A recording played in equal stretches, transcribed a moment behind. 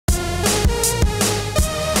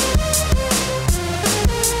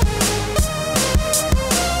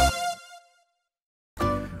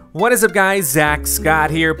What is up, guys? Zack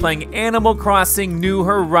Scott here, playing Animal Crossing New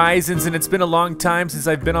Horizons, and it's been a long time since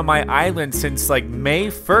I've been on my island, since like May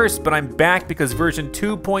 1st, but I'm back because version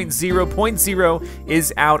 2.0.0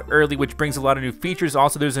 is out early, which brings a lot of new features.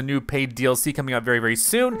 Also, there's a new paid DLC coming out very, very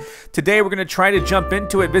soon. Today, we're going to try to jump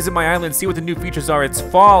into it, visit my island, see what the new features are. It's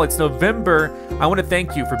fall, it's November. I want to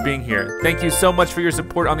thank you for being here. Thank you so much for your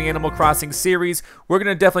support on the Animal Crossing series. We're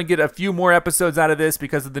going to definitely get a few more episodes out of this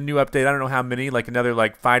because of the new update. I don't know how many, like another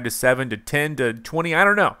like 5 to 7 to 10 to 20, I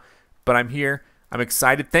don't know, but I'm here. I'm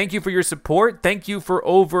excited. Thank you for your support. Thank you for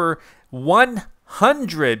over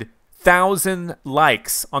 100,000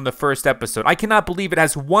 likes on the first episode. I cannot believe it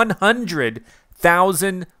has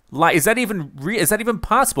 100,000 likes. Is that even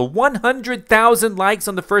possible? 100,000 likes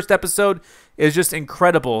on the first episode is just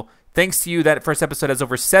incredible. Thanks to you, that first episode has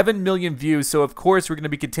over 7 million views, so of course we're going to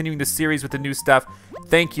be continuing the series with the new stuff.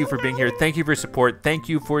 Thank you for being here. Thank you for your support. Thank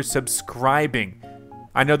you for subscribing.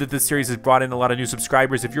 I know that this series has brought in a lot of new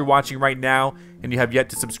subscribers. If you're watching right now and you have yet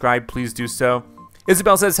to subscribe, please do so.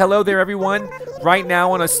 Isabelle says, hello there, everyone. Right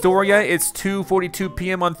now on Astoria, it's 2:42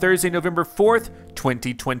 p.m. on Thursday, November 4th,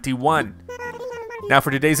 2021. Now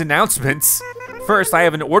for today's announcements. First, I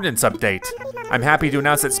have an ordinance update. I'm happy to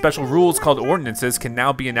announce that special rules called ordinances can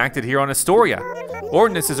now be enacted here on Astoria.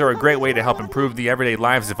 Ordinances are a great way to help improve the everyday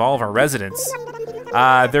lives of all of our residents.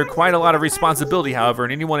 They're quite a lot of responsibility, however,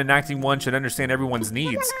 and anyone enacting one should understand everyone's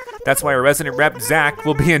needs. That's why our resident rep, Zack,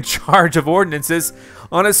 will be in charge of ordinances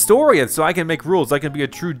on Astoria, so I can make rules. I can be a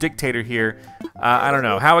true dictator here. I don't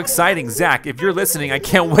know. How exciting, Zack. If you're listening, I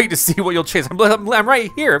can't wait to see what you'll change. I'm right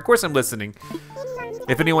here. Of course I'm listening.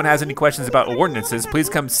 If anyone has any questions about ordinances, please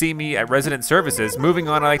come see me at Resident Services. Moving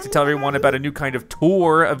on, I'd like to tell everyone about a new kind of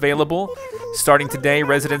tour available. Starting today,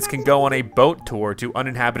 residents can go on a boat tour to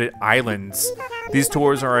uninhabited islands. These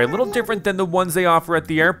tours are a little different than the ones they offer at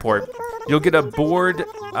the airport. You'll get to board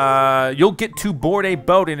a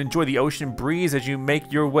boat and enjoy the ocean breeze as you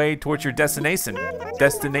make your way towards your destination,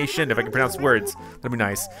 if I can pronounce words. That'd be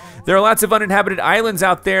nice. There are lots of uninhabited islands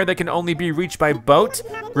out there that can only be reached by boat.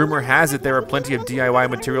 Rumor has it there are plenty of DIY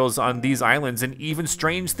materials on these islands and even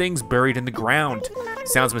strange things buried in the ground.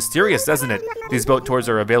 Sounds mysterious, doesn't it? These boat tours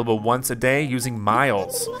are available once a day using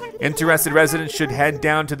miles. Interested residents should head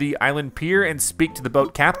down to the island pier and speak to the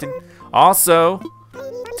boat captain. Also,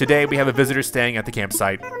 today we have a visitor staying at the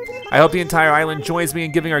campsite. I hope the entire island joins me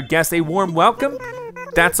in giving our guests a warm welcome.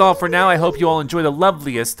 That's all for now. I hope you all enjoy the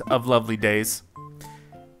loveliest of lovely days.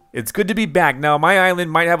 It's good to be back. Now, my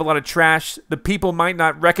island might have a lot of trash. The people might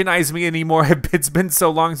not recognize me anymore. It's been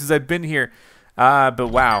so long since I've been here.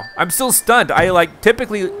 But wow, I'm still stunned. I like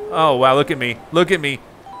typically, oh wow, look at me. Look at me.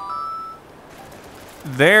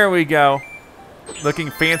 There we go. Looking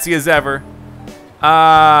fancy as ever.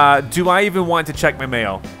 Do I even want to check my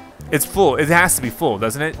mail? It's full. It has to be full,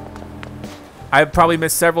 doesn't it? I've probably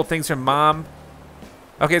missed several things from Mom.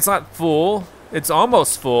 Okay, it's not full. It's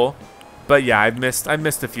almost full. But yeah, I missed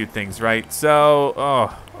a few things, right? So,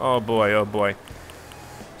 oh boy, oh boy.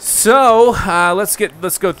 So,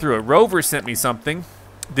 let's go through it. Rover sent me something.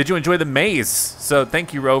 Did you enjoy the maze? So,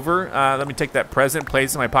 thank you, Rover. Let me take that present,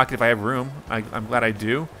 place it in my pocket if I have room. I'm glad I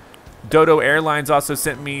do. Dodo Airlines also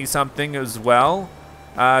sent me something as well.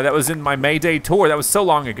 That was in my May Day tour. That was so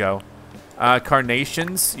long ago.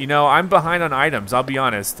 Carnations. You know, I'm behind on items, I'll be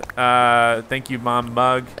honest. Thank you, Mom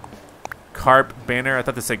Mug. Carp banner. I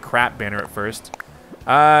thought they said crap banner at first.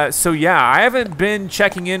 So yeah, I haven't been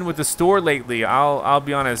checking in with the store lately. I'll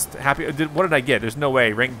be honest. What did I get? There's no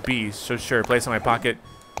way. Rank B. So sure. Place in my pocket.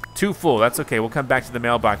 Too full. That's okay. We'll come back to the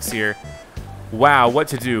mailbox here. Wow, what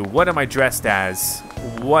to do? What am I dressed as?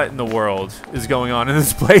 What in the world is going on in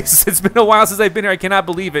this place? It's been a while since I've been here. I cannot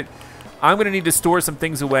believe it. I'm gonna need to store some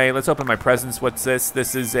things away. Let's open my presents. What's this?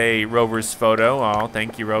 This is a Rover's photo. Oh,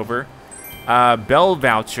 thank you, Rover. Bell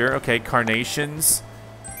voucher. Okay, carnations.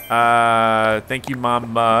 Thank you,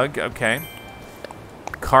 Mom Mug. Okay.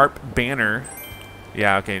 Carp banner.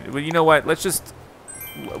 Yeah, okay. Well, you know what? Let's just,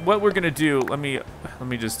 what we're gonna do, let me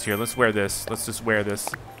just, here, let's wear this. Let's just wear this.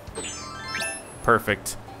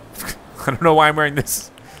 Perfect. I don't know why I'm wearing this.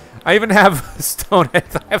 I even have stone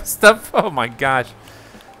heads. I have stuff. Oh my gosh.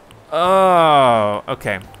 Oh,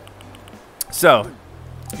 okay. So,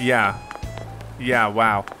 yeah. Yeah,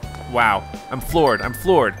 wow. Wow. I'm floored. I'm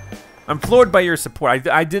floored. I'm floored by your support.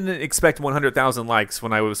 I didn't expect 100,000 likes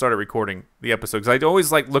when I started recording the episode, because I'd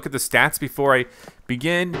always like look at the stats before I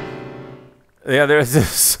begin. Yeah,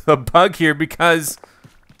 there's a bug here because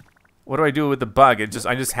what do I do with the bug? I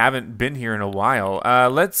just haven't been here in a while.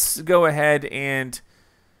 Let's go ahead and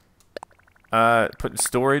put in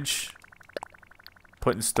storage.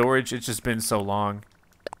 Put in storage. It's just been so long.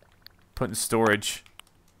 Put in storage.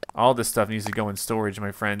 All this stuff needs to go in storage,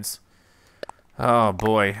 my friends. Oh,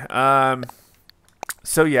 boy.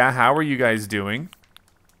 So, yeah, how are you guys doing?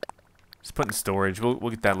 Just put in storage. We'll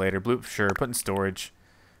get that later. Blue, sure, put in storage.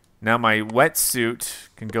 Now my wetsuit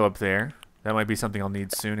can go up there. That might be something I'll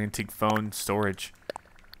need soon. Antique phone, storage.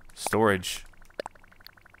 Storage.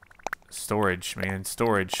 Storage, man,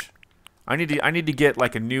 storage. I need to get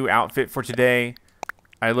like a new outfit for today.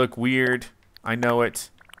 I look weird. I know it.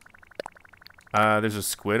 There's a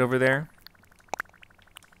squid over there.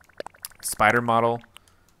 Spider model.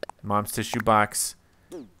 Mom's tissue box.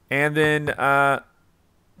 And then,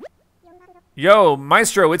 yo,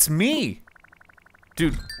 Maestro, it's me.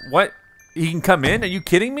 Dude, what? He can come in? Are you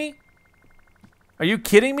kidding me? Are you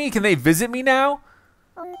kidding me? Can they visit me now?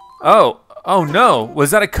 Oh no.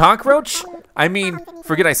 Was that a cockroach? I mean,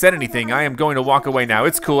 forget I said anything. I am going to walk away now.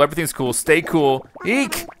 It's cool. Everything's cool. Stay cool.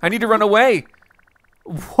 Eek! I need to run away.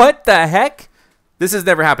 What the heck? This has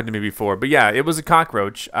never happened to me before. But yeah, it was a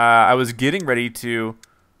cockroach. I was getting ready to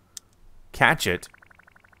catch it.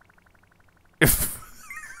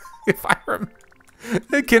 If I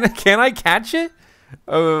remember, can I catch it?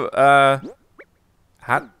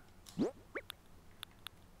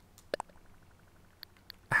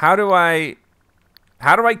 How do I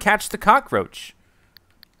catch the cockroach?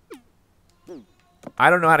 I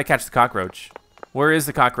don't know how to catch the cockroach. Where is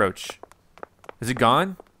the cockroach? Is it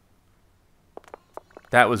gone?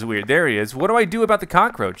 That was weird. There he is. What do I do about the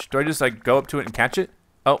cockroach? Do I just like go up to it and catch it?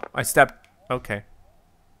 Oh, I stepped. Okay.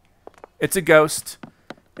 It's a ghost.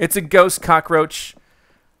 It's a ghost cockroach.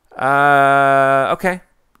 Okay.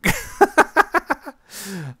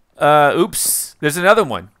 Oops. There's another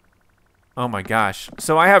one. Oh my gosh.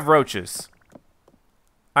 So I have roaches.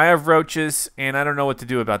 I have roaches, and I don't know what to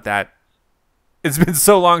do about that. It's been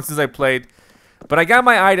so long since I played. But I got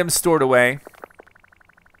my items stored away.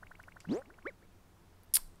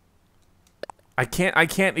 I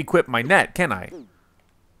can't equip my net, can I?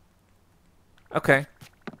 Okay.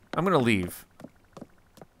 I'm gonna leave.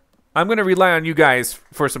 I'm gonna rely on you guys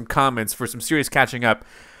for some comments, for some serious catching up.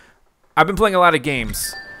 I've been playing a lot of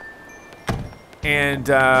games. And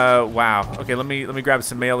wow. Okay, let me grab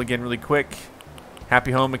some mail again really quick.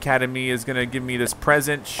 Happy Home Academy is gonna give me this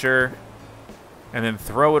present, sure. And then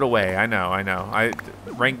throw it away. I know.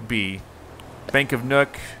 Rank B. Bank of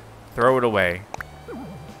Nook. Throw it away.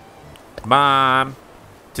 Mom,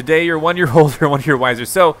 today you're 1 year older, 1 year wiser.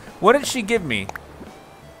 So, what did she give me?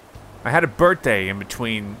 I had a birthday in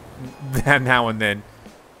between that now and then.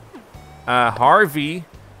 Harvey,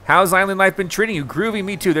 how's island life been treating you? Groovy,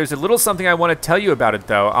 me too. There's a little something I want to tell you about it,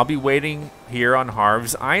 though. I'll be waiting here on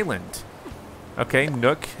Harv's Island. Okay,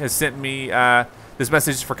 Nook has sent me this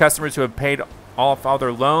message for customers who have paid off all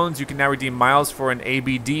their loans. You can now redeem miles for an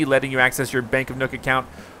ABD, letting you access your Bank of Nook account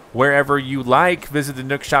wherever you like. Visit the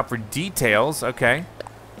Nook shop for details. Okay.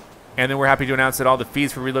 And then we're happy to announce that all the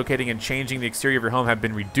fees for relocating and changing the exterior of your home have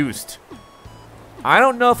been reduced. I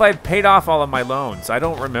don't know if I've paid off all of my loans. I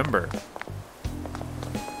don't remember.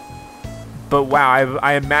 But wow,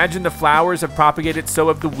 I imagine the flowers have propagated, so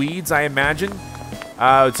have the weeds, I imagine.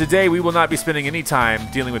 Today we will not be spending any time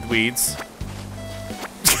dealing with weeds.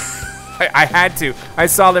 I had to. I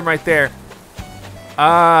saw them right there.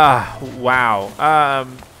 Wow.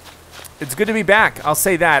 It's good to be back. I'll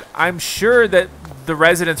say that. I'm sure that the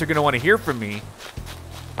residents are going to want to hear from me.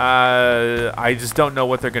 I just don't know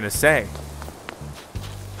what they're going to say.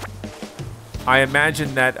 I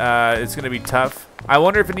imagine that it's going to be tough. I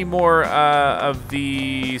wonder if any more of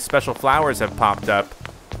the special flowers have popped up.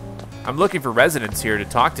 I'm looking for residents here to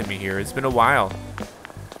talk to me here. It's been a while.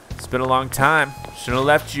 It's been a long time. Shouldn't have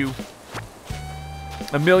left you.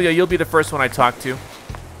 Amelia, you'll be the first one I talk to.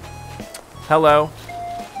 Hello.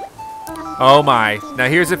 Oh my. Now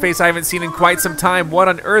here's a face I haven't seen in quite some time. What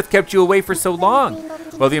on earth kept you away for so long?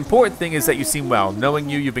 Well, the important thing is that you seem well. Knowing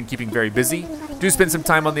you, you've been keeping very busy. Do spend some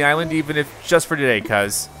time on the island, even if just for today,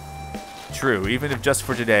 cuz. True, even if just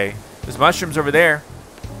for today. There's mushrooms over there.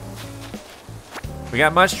 We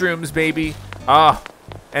got mushrooms, baby. Ah,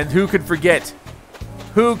 and who could forget?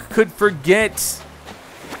 Who could forget?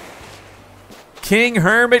 King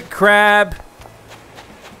Hermit Crab.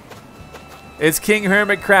 It's King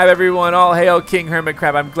Hermit Crab, everyone. All hail King Hermit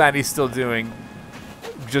Crab. I'm glad he's still doing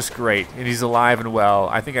just great. And he's alive and well.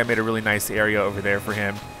 I think I made a really nice area over there for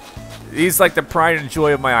him. He's like the pride and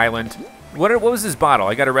joy of my island. What was this bottle?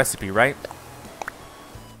 I got a recipe, right?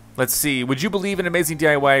 Let's see. Would you believe in amazing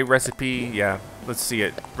DIY recipe? Yeah, let's see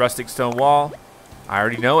it. Rustic stone wall. I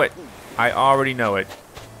already know it. I already know it.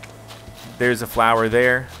 There's a flower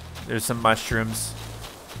there. There's some mushrooms.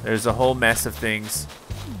 There's a whole mess of things.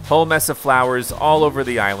 Whole mess of flowers all over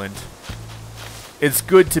the island. It's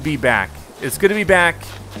good to be back. It's good to be back.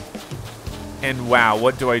 And wow,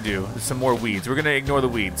 what do I do? There's some more weeds. We're gonna ignore the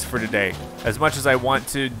weeds for today. As much as I want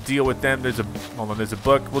to deal with them, there's a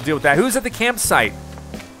book. We'll deal with that. Who's at the campsite?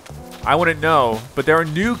 I wouldn't know, but there are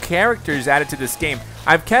new characters added to this game.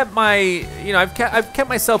 I've kept my, I've kept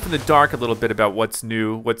myself in the dark a little bit about what's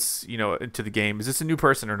new, what's, into the game. Is this a new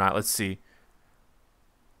person or not? Let's see.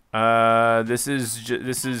 This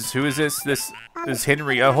is who is this? This is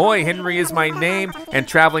Henry. Ahoy, Henry is my name, and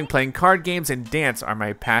traveling, playing card games, and dance are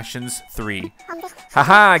my passions 3.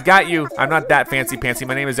 Haha, got you. I'm not that fancy pantsy.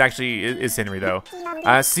 My name is Henry though.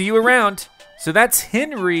 See you around. So that's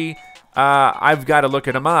Henry. I've got to look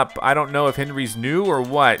him up. I don't know if Henry's new or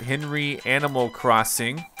what. Henry Animal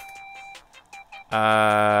Crossing.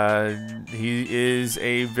 He is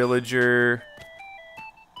a villager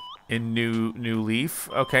in New Leaf.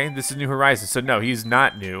 Okay, this is New Horizons. So no, he's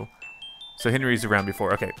not new. So Henry's around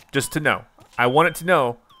before. Okay, just to know. I wanted to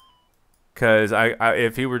know because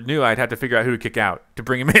if he were new, I'd have to figure out who to kick out to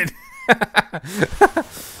bring him in.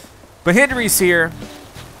 But Henry's here.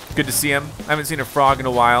 Good to see him. I haven't seen a frog in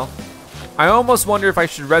a while. I almost wonder if I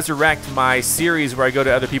should resurrect my series where I go to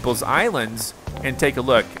other people's islands and take a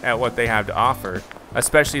look at what they have to offer,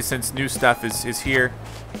 especially since new stuff is here.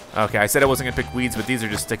 Okay, I said I wasn't gonna pick weeds, but these are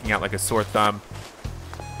just sticking out like a sore thumb.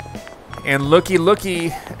 And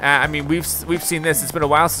looky, I mean, we've seen this. It's been a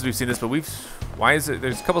while since we've seen this, but why is it?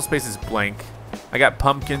 There's a couple spaces blank. I got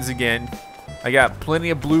pumpkins again. I got plenty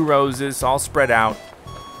of blue roses all spread out.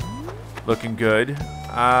 Looking good.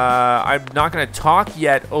 I'm not gonna talk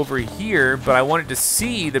yet over here, but I wanted to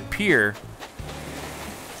see the pier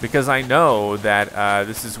because I know that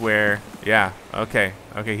this is where. Yeah. Okay.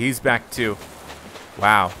 He's back too.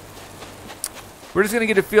 Wow. We're just going to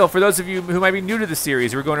get a feel. For those of you who might be new to the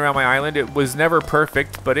series, we're going around my island. It was never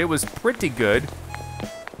perfect, but it was pretty good.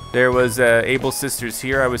 There was Able Sisters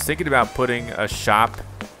here. I was thinking about putting a shop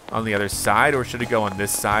on the other side, or should it go on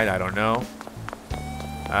this side? I don't know.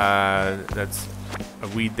 That's a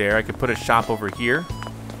weed there. I could put a shop over here.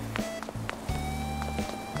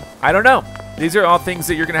 I don't know. These are all things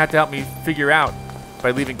that you're going to have to help me figure out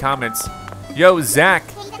by leaving comments. Yo, Zack.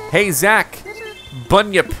 Hey, Zack.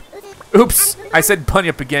 Bunyip. Oops, I said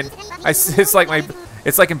bunyip again. It's like in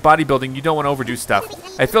bodybuilding, you don't want to overdo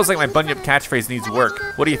stuff. It feels like my bunyip catchphrase needs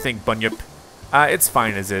work. What do you think, bunyip? It's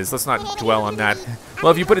fine as is. Let's not dwell on that.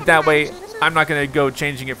 Well, if you put it that way, I'm not going to go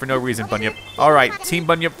changing it for no reason, bunyip. All right, Team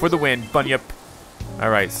Bunyip for the win, bunyip. All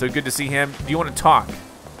right, so good to see him. Do you want to talk?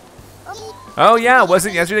 Oh, yeah,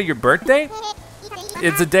 wasn't yesterday your birthday?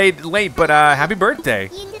 It's a day late, but happy birthday.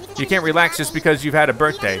 You can't relax just because you've had a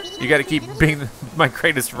birthday. You got to keep being my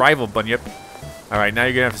greatest rival, Bunyip. All right, now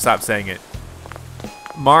you're going to have to stop saying it.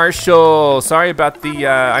 Marshall, sorry about the,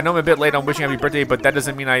 I know I'm a bit late on wishing happy birthday, but that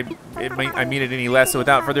doesn't mean I mean it any less. So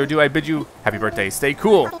without further ado, I bid you happy birthday. Stay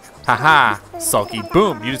cool. Haha, sulky.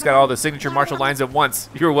 Boom, you just got all the signature Marshall lines at once.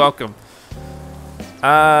 You're welcome.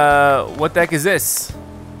 What the heck is this?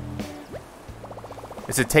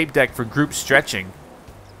 It's a tape deck for group stretching.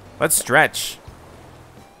 Let's stretch.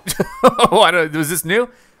 Oh, was this new?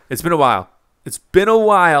 It's been a while. It's been a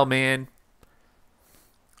while, man.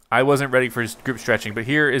 I wasn't ready for group stretching, but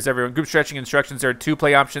here is everyone. Group stretching instructions. There are 2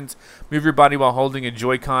 play options. Move your body while holding a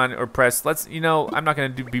Joy-Con or press. I'm not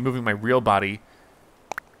going to be moving my real body.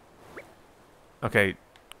 Okay.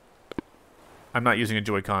 I'm not using a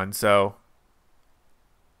Joy-Con, so.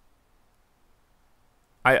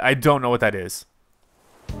 I don't know what that is.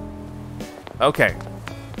 Okay.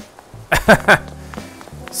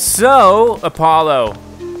 So, Apollo.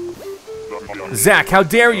 Zack, how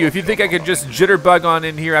dare you? If you think I could just jitterbug on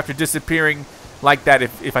in here after disappearing like that,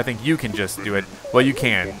 if I think you can just do it, well, you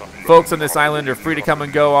can. Folks on this island are free to come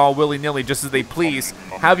and go all willy-nilly just as they please.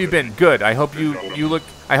 How have you been? Good. I hope you look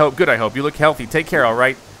healthy. Take care, all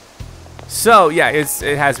right? So, yeah, it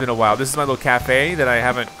has been a while. This is my little cafe that I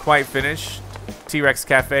haven't quite finished. T-Rex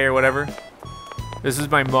Cafe or whatever. This is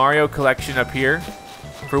my Mario collection up here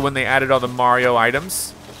for when they added all the Mario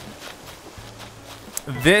items.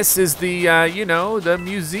 This is the, the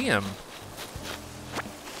museum.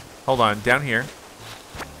 Hold on, down here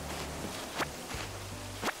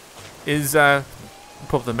is,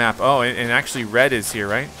 pull up the map. Oh, and actually Red is here,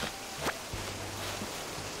 right?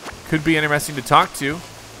 Could be interesting to talk to.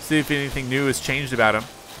 See if anything new has changed about him.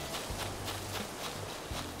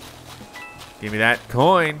 Give me that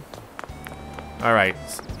coin. All right.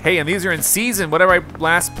 Hey, and these are in season. Whatever I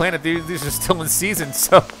last planted, these are still in season,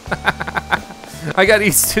 so. I got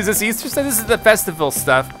Easter. Is this Easter stuff? This is the festival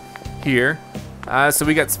stuff here. So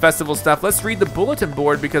we got festival stuff. Let's read the bulletin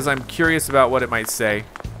board because I'm curious about what it might say.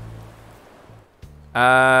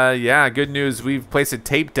 Yeah, good news. We've placed a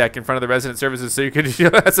tape deck in front of the resident services so you can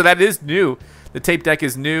so that is new. The tape deck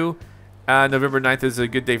is new. November 9th is a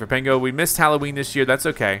good day for Pengo. We missed Halloween this year. That's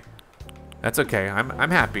okay. That's okay.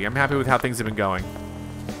 I'm happy. I'm happy with how things have been going.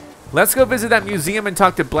 Let's go visit that museum and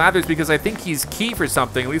talk to Blathers because I think he's key for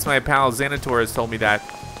something. At least my pal Xanator has told me that.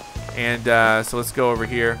 And so let's go over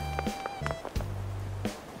here.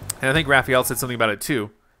 And I think Raphael said something about it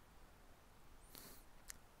too.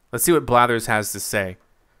 Let's see what Blathers has to say.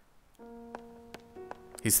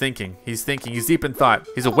 He's thinking. He's thinking. He's deep in thought.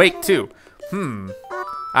 He's awake too.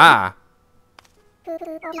 Ah.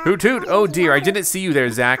 Hoot hoot. Oh dear, I didn't see you there,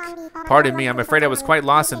 Zack. Pardon me, I'm afraid I was quite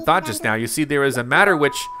lost in thought just now. You see, there is a matter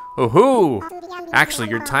which... Oh-hoo! Actually,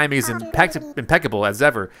 your timing is impeccable as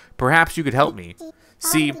ever. Perhaps you could help me.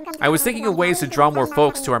 See, I was thinking of ways to draw more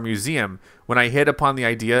folks to our museum when I hit upon the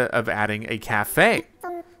idea of adding a cafe.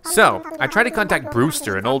 So, I tried to contact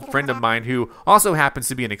Brewster, an old friend of mine who also happens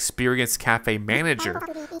to be an experienced cafe manager.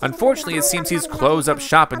 Unfortunately, it seems he's closed up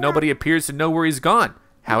shop and nobody appears to know where he's gone.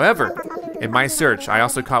 However, in my search, I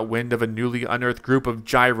also caught wind of a newly unearthed group of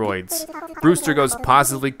gyroids. Brewster goes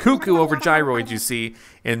positively cuckoo over gyroids, you see,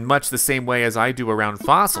 in much the same way as I do around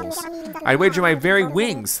fossils. I wager my very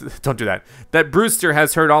wings, don't do that, that Brewster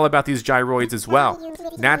has heard all about these gyroids as well.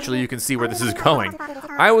 Naturally, you can see where this is going.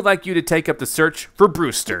 I would like you to take up the search for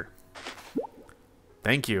Brewster.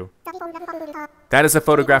 Thank you. That is a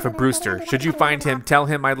photograph of Brewster. Should you find him, tell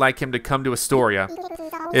him I'd like him to come to Astoria.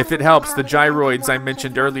 If it helps, the gyroids I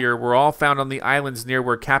mentioned earlier were all found on the islands near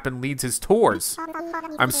where Kapp'n leads his tours.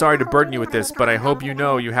 I'm sorry to burden you with this, but I hope you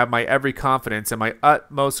know you have my every confidence and my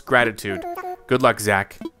utmost gratitude. Good luck,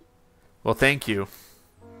 Zack. Well, thank you.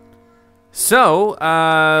 So,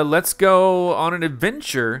 let's go on an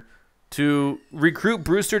adventure to recruit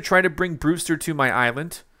Brewster, try to bring Brewster to my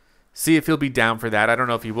island. See if he'll be down for that. I don't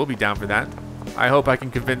know if he will be down for that. I hope I can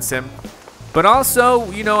convince him. But also,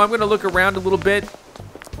 you know, I'm going to look around a little bit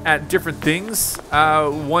at different things.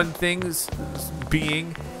 One thing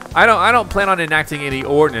being, I don't plan on enacting any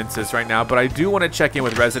ordinances right now, but I do want to check in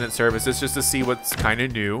with resident services just to see what's kind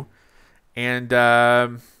of new. And,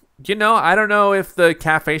 you know, I don't know if the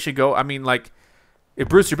cafe should go. I mean, like, if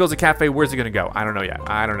Brewster builds a cafe, where's it going to go? I don't know yet.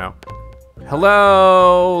 I don't know.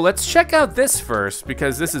 Hello. Let's check out this first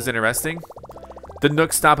because this is interesting. The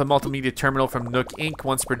Nook stop a multimedia terminal from Nook Inc.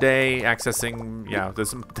 once per day. Accessing, yeah,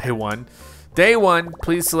 this is day one. Day one,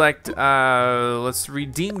 please select, let's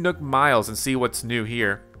redeem Nook miles and see what's new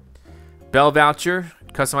here. Bell voucher,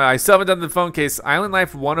 customize. I still haven't done the phone case. Island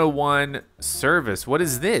Life 101 service. What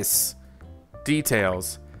is this?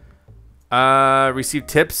 Details. Receive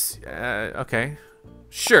tips. Okay.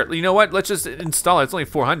 Sure. You know what? Let's just install it. It's only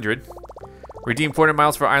 400. Redeem 400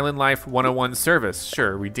 miles for Island Life 101 service.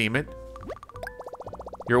 Sure, redeem it.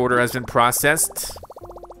 Your order has been processed.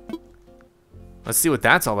 Let's see what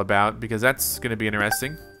that's all about because that's going to be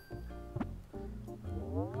interesting.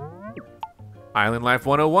 Island Life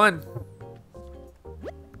 101.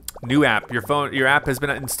 New app. Your app has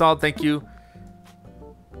been installed. Thank you.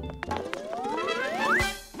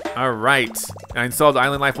 All right. I installed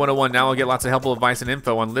Island Life 101. Now I'll get lots of helpful advice and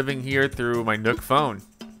info on living here through my Nook phone.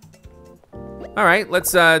 All right.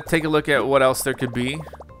 Let's take a look at what else there could be.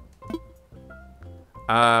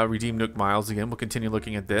 Redeem Nook miles again. We'll continue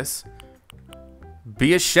looking at this.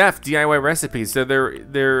 Be a chef, DIY recipes. So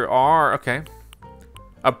there are, okay.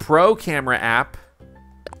 A pro camera app.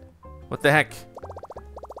 What the heck?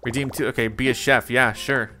 Redeem two, okay, be a chef. Yeah,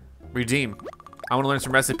 sure. Redeem. I want to learn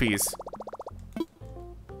some recipes.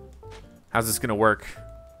 How's this gonna work?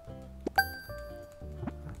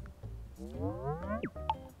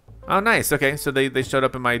 Oh, nice. Okay, so they showed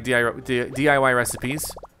up in my DIY recipes.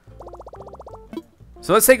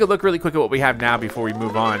 So let's take a look really quick at what we have now before we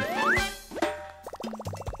move on.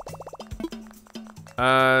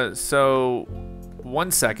 So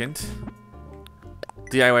 1 second.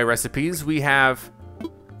 DIY recipes. We have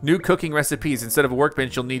new cooking recipes. Instead of a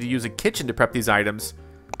workbench, you'll need to use a kitchen to prep these items.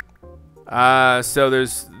 So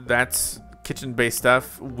that's kitchen-based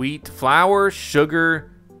stuff. Wheat, flour,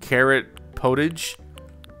 sugar, carrot, potage.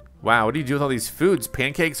 Wow, what do you do with all these foods?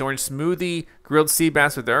 Pancakes, orange smoothie, grilled sea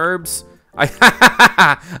bass with herbs.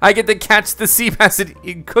 I get to catch the sea bass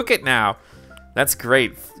and cook it now. That's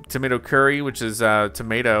great. Tomato curry, which is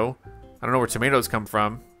tomato. I don't know where tomatoes come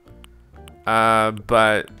from.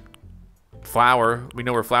 But flour, we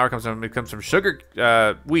know where flour comes from. It comes from sugar,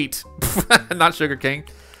 wheat, not sugar cane.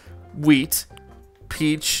 Wheat,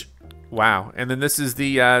 peach. Wow. And then this is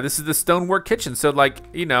the stonework kitchen. So like,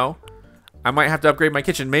 you know, I might have to upgrade my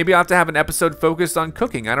kitchen. Maybe I'll have to have an episode focused on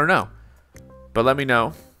cooking. I don't know. But let me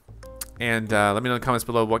know. And let me know in the comments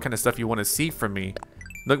below what kind of stuff you want to see from me.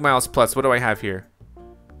 Nook Miles Plus, what do I have here?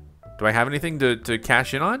 Do I have anything to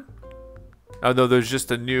cash in on? Oh, no, there's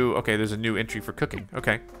just a new... Okay, there's a new entry for cooking.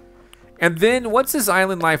 Okay. And then, what's this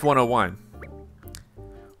Island Life 101?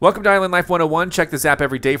 Welcome to Island Life 101. Check this app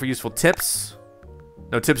every day for useful tips.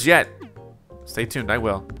 No tips yet. Stay tuned, I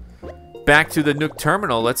will. Back to the Nook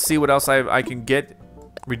terminal. Let's see what else I can get.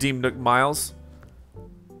 Redeem Nook Miles.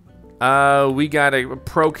 We got a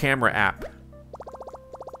pro camera app.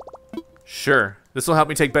 Sure. This will help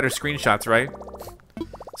me take better screenshots, right?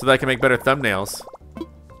 So that I can make better thumbnails.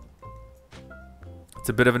 It's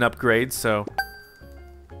a bit of an upgrade, so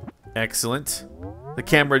excellent. The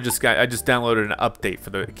camera I just downloaded an update for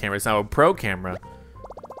the camera. It's now a pro camera.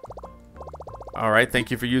 All right, thank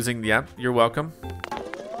you for using the app. You're welcome.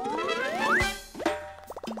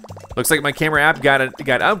 Looks like my camera app got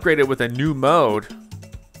upgraded with a new mode.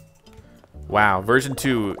 Wow, version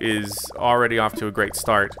 2 is already off to a great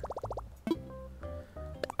start.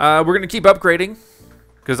 We're gonna keep upgrading.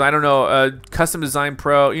 Because I don't know, custom design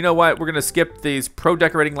pro. You know what? We're going to skip these pro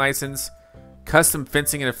decorating license, custom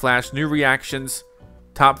fencing in a flash, new reactions,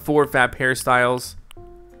 top 4 fab hairstyles.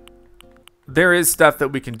 There is stuff that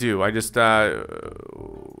we can do. I just, is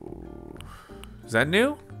that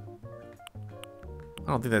new?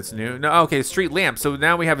 I don't think that's new. No, okay, street lamp. So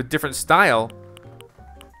now we have a different style.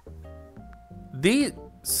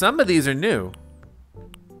 Some of these are new.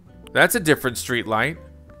 That's a different street light.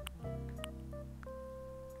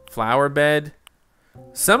 Flower bed.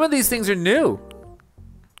 Some of these things are new.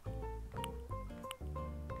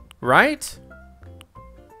 Right?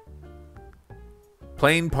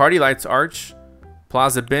 Plain party lights arch.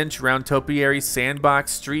 Plaza bench, round topiary,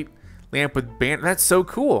 sandbox, street lamp with band. That's so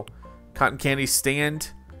cool. Cotton candy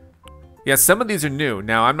stand. Yeah, some of these are new.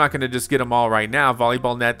 Now, I'm not going to just get them all right now.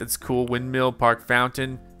 Volleyball net, that's cool. Windmill, park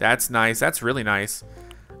fountain. That's nice. That's really nice.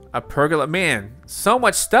 A pergola. Man, so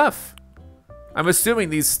much stuff. I'm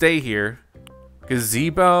assuming these stay here.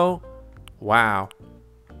 Gazebo. Wow.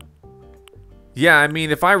 Yeah, I mean,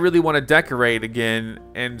 if I really want to decorate again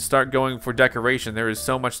and start going for decoration, there is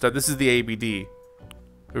so much stuff. This is the ABD. We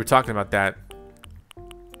were talking about that.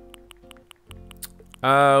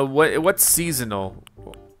 What's seasonal?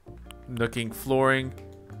 Nooking flooring.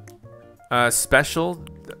 Special.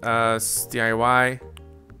 DIY.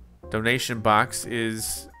 Donation box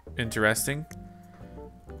is interesting.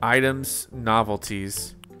 Items,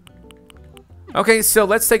 novelties. Okay, so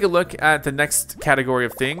let's take a look at the next category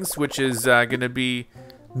of things, which is going to be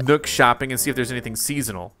Nook shopping and see if there's anything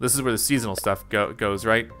seasonal. This is where the seasonal stuff goes,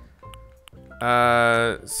 right?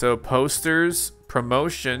 So posters,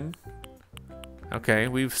 promotion. Okay,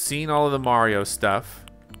 we've seen all of the Mario stuff.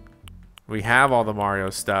 We have all the Mario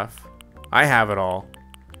stuff. I have it all.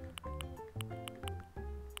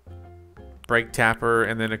 Brake tapper,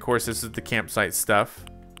 and then of course this is the campsite stuff.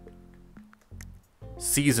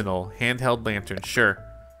 Seasonal, handheld lantern, sure.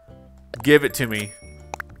 Give it to me.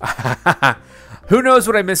 Who knows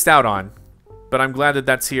what I missed out on, but I'm glad that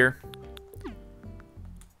that's here.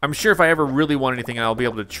 I'm sure if I ever really want anything, I'll be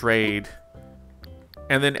able to trade.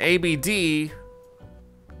 And then ABD,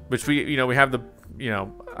 which we have the,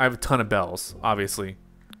 I have a ton of bells, obviously.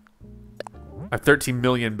 I have 13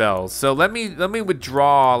 million bells. So let me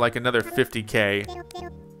withdraw like another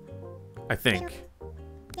 50K, I think.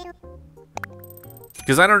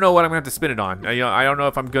 Because I don't know what I'm going to have to spend it on. I don't know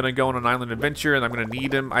if I'm going to go on an island adventure and I'm going to need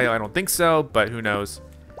them. I don't think so, but who knows.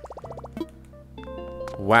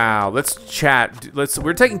 Wow, let's chat.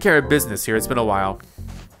 We're taking care of business here. It's been a while.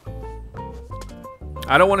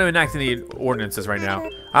 I don't want to enact any ordinances right now.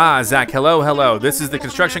 Ah, Zack, hello. This is the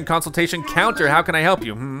construction consultation counter. How can I help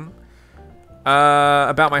you?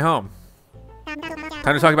 About my home.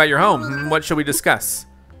 Time to talk about your home. What shall we discuss?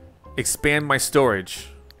 Expand my storage.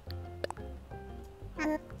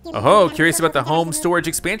 Oh, curious about the home storage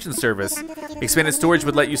expansion service. Expanded storage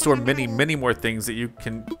would let you store many more things that you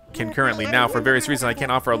can currently. Now, for various reasons, I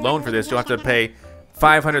can't offer a loan for this. You'll have to pay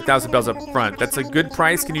 500,000 bells up front. That's a good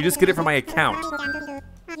price. Can you just get it from my account?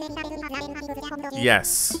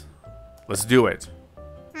 Yes. Let's do it.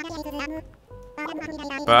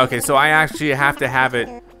 Okay, so I actually have to have it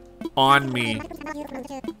on me.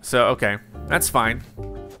 So, okay. That's fine.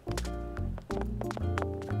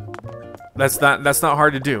 That's not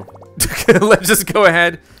hard to do. Let's just go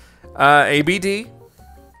ahead. ABD.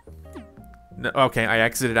 No, okay, I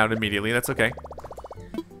exited out immediately. That's okay.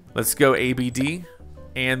 Let's go ABD,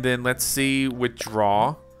 and then let's see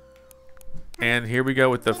withdraw. And here we go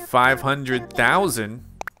with the 500,000.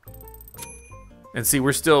 And see,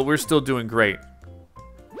 we're still doing great.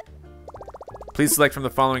 Please select from the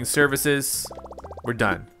following services. We're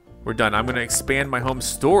done. we're done. I'm going to expand my home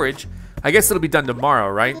storage. I guess it'll be done tomorrow,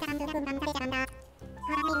 right?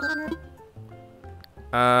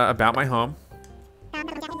 About my home.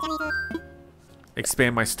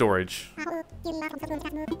 Expand my storage.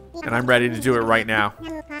 And I'm ready to do it right now.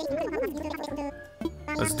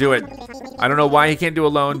 Let's do it. I don't know why he can't do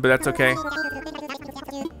alone, but that's okay.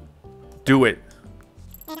 Do it.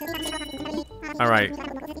 Alright.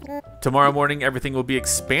 Tomorrow morning, everything will be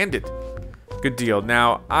expanded. Good deal.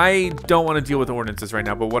 Now, I don't want to deal with ordinances right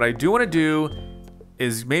now, but what I do want to do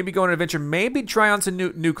is maybe go on an adventure, maybe try on some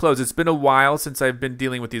new clothes. It's been a while since I've been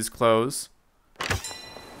dealing with these clothes.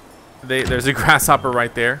 There's a grasshopper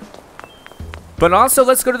right there. But also,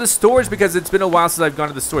 let's go to the stores because it's been a while since I've gone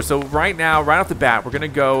to the store. So right now, right off the bat, we're going to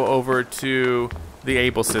go over to the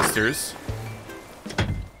Able sisters.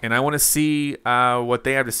 And I want to see what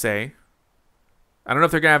they have to say. I don't know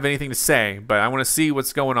if they're going to have anything to say, but I want to see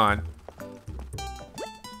what's going on.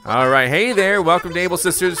 All right. Hey there. Welcome to Able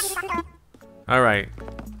sisters. All right.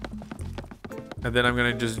 And then I'm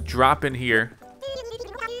going to just drop in here.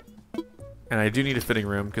 And I do need a fitting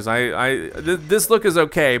room because this look is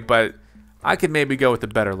okay, but I could maybe go with a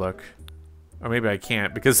better look. Or maybe I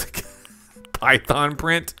can't because Python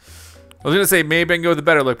print. I was going to say maybe I can go with a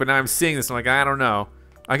better look, but now I'm seeing this. I'm like, I don't know.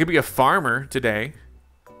 I could be a farmer today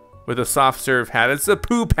with a soft serve hat. It's a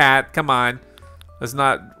poop hat. Come on. Let's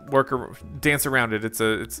not dance around it. It's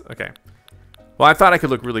okay. Well, I thought I could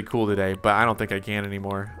look really cool today, but I don't think I can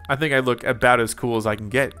anymore. I think I look about as cool as I can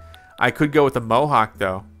get. I could go with a mohawk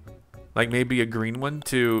though. Like maybe a green one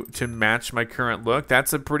to match my current look.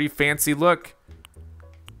 That's a pretty fancy look.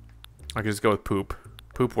 I could just go with poop.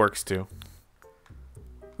 Poop works too.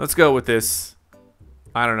 Let's go with this.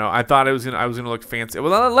 I don't know. I thought I was gonna look fancy.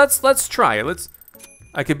 Well, let's try it.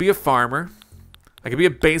 I could be a farmer. I could be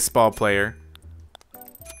a baseball player.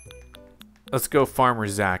 Let's go Farmer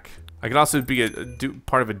Zack. I could also be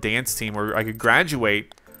part of a dance team, or I could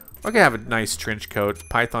graduate. Or I could have a nice trench coat,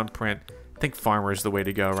 Python print. I think farmer is the way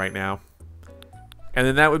to go right now. And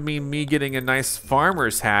then that would mean me getting a nice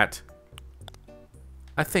farmer's hat.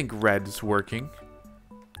 I think red's working.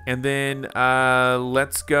 And then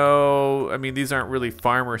let's go. I mean, these aren't really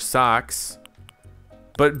farmer socks,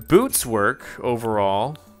 but boots work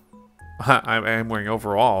overall. I'm wearing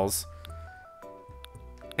overalls.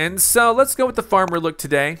 And so let's go with the farmer look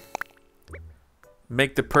today.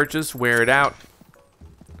 Make the purchase, wear it out.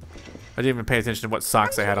 I didn't even pay attention to what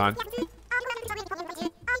socks I had on.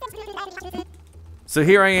 So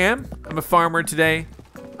here I am. I'm a farmer today.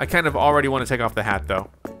 I kind of already want to take off the hat though.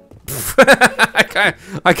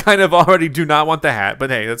 I kind of already do not want the hat, but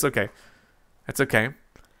hey, that's okay. That's okay.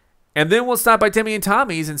 And then we'll stop by Timmy and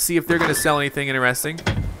Tommy's and see if they're going to sell anything interesting.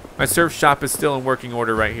 My surf shop is still in working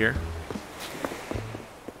order right here.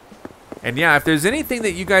 And yeah, if there's anything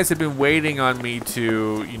that you guys have been waiting on me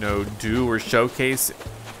to, you know, do or showcase,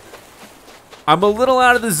 I'm a little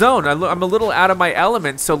out of the zone. I'm a little out of my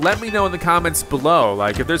element, so let me know in the comments below.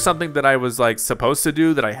 Like, if there's something that I was, like, supposed to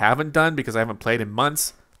do that I haven't done because I haven't played in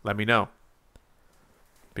months, let me know.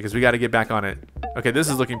 Because we got to get back on it. Okay, this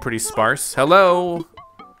is looking pretty sparse. Hello!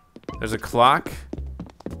 There's a clock.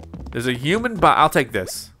 There's a human body. I'll take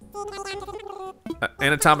this.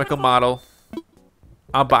 Anatomical model.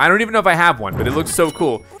 I don't even know if I have one, but it looks so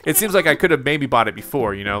cool. It seems like I could have maybe bought it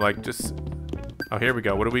before, you know, like just... Oh, here we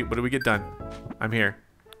go. What do we get done? I'm here.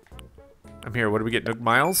 I'm here. What do we get? Nook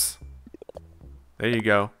Miles? There you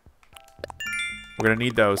go. We're going to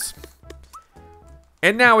need those.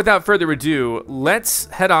 And now, without further ado, let's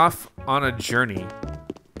head off on a journey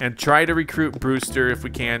and try to recruit Brewster if we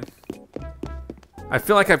can. I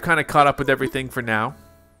feel like I've kind of caught up with everything for now.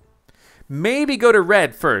 Maybe go to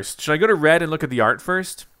Red first. Should I go to Red and look at the art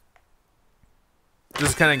first?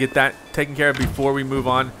 Just kind of get that taken care of before we move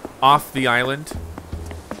on off the island.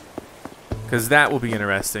 Because that will be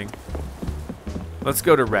interesting. Let's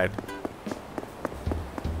go to Red.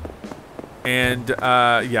 And,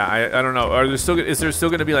 yeah, I don't know. Is there still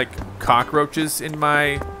going to be, like, cockroaches in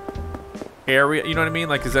my area? You know what I mean?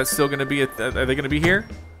 Like, is that still going to be, are they going to be here?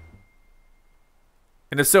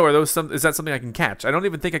 And if so, is that something I can catch? I don't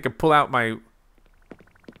even think I could pull out my...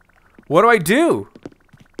 What do I do?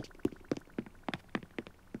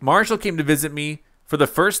 Marshall came to visit me for the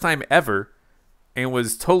first time ever and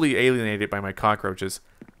was totally alienated by my cockroaches.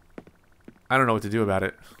 I don't know what to do about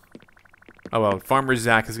it. Oh well, Farmer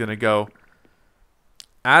Zack is going to go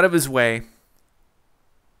out of his way,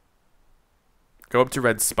 go up to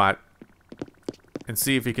Red's spot, and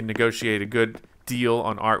see if he can negotiate a good deal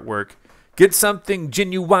on artwork. Get something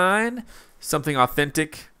genuine, something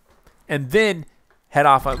authentic, and then head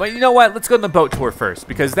off on... But you know what? Let's go on the boat tour first,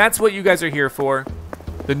 because that's what you guys are here for.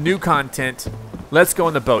 the new content. Let's go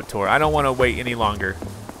on the boat tour. I don't want to wait any longer.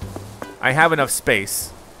 I have enough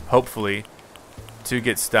space, hopefully, to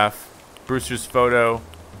get stuff. Brewster's photo.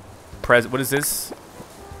 What is this?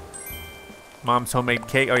 Mom's homemade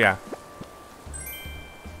cake. Oh, yeah.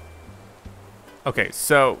 Okay,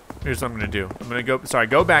 so here's what I'm going to do. I'm going to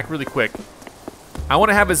go back really quick. I want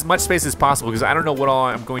to have as much space as possible because I don't know what all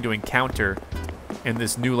I'm going to encounter in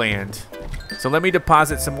this new land. So let me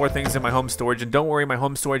deposit some more things in my home storage. And don't worry, my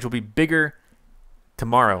home storage will be bigger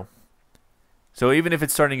tomorrow. So even if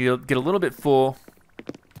it's starting to get a little bit full,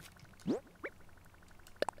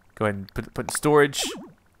 go ahead and put in storage.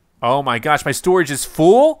 Oh my gosh, my storage is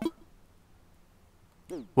full?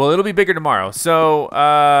 Well, it'll be bigger tomorrow. So,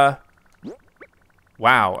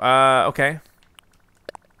 wow. Okay.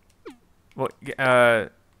 Well,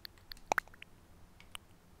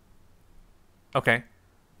 okay.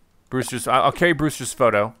 I'll carry Brewster's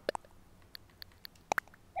photo.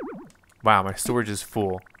 Wow, my storage is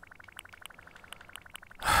full.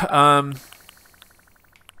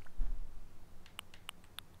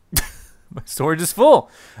 My storage is full.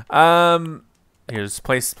 Here's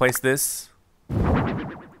place this.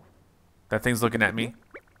 That thing's looking at me.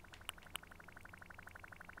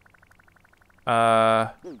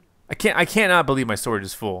 I cannot believe my storage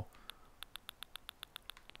is full.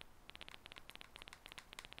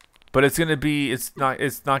 But it's not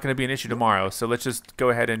gonna be an issue tomorrow. So let's just go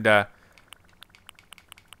ahead and oh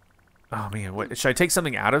man, what should I take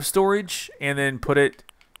something out of storage and then put it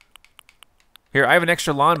here? I have an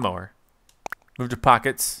extra lawnmower. Move to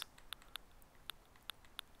pockets.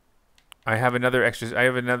 I have another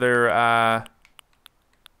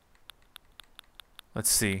let's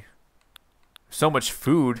see. So much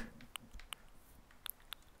food.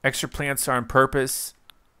 Extra plants are on purpose.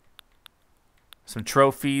 Some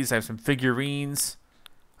trophies. I have some figurines.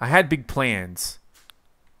 I had big plans.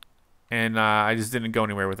 And I just didn't go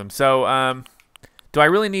anywhere with them. So, do I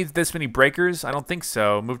really need this many breakers? I don't think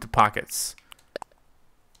so. Move to pockets.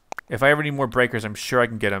 If I ever need more breakers, I'm sure I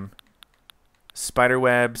can get them. Spider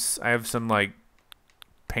webs. I have some, like,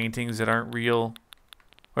 paintings that aren't real.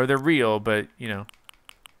 Or they're real, but, you know.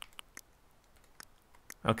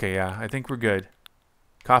 Okay, yeah. I think we're good.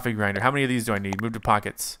 Coffee grinder. How many of these do I need? Move to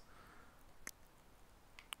pockets.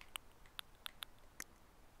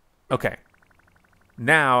 Okay.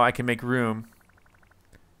 Now I can make room.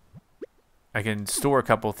 I can store a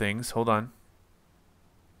couple things. Hold on.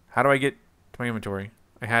 How do I get to my inventory?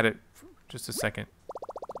 I had it for just a second.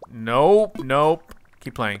 Nope. Nope.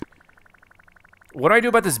 Keep playing. What do I do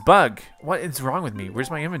about this bug? What is wrong with me?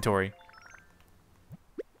 Where's my inventory?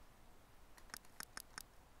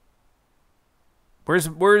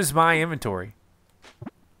 Where's my inventory?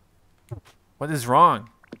 What is wrong?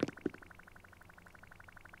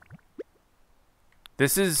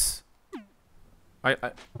 This is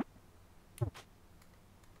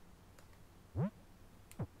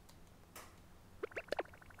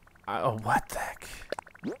oh, what the heck?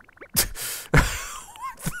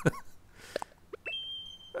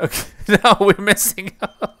 Okay, no, we're missing.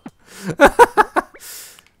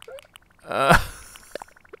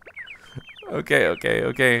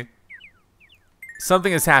 Okay.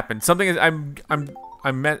 Something has happened. Something is. I'm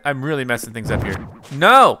really messing things up here.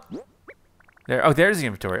 No. There. Oh, there's the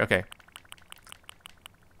inventory. Okay.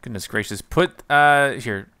 Goodness gracious. Put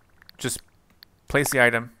here. Just place the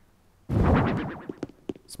item.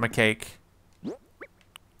 It's my cake.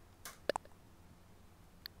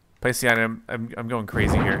 Place the item. I'm going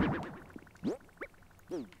crazy here.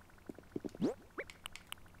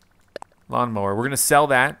 Lawnmower. We're gonna sell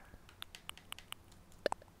that.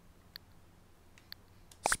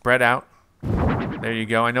 Spread out. There you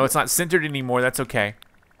go. I know it's not centered anymore. That's okay.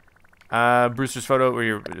 Brewster's photo. Where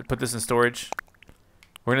you put this in storage.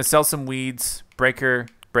 We're gonna sell some weeds. Breaker,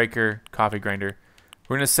 coffee grinder.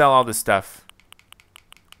 We're gonna sell all this stuff.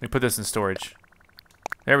 Let me put this in storage.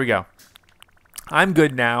 There we go. I'm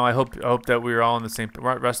good now. I hope that we're all on the same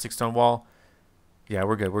rustic stone wall. Yeah,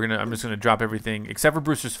 we're good. I'm just gonna drop everything except for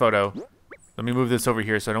Brewster's photo. Let me move this over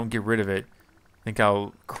here so I don't get rid of it. I think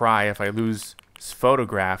I'll cry if I lose this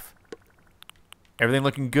photograph. Everything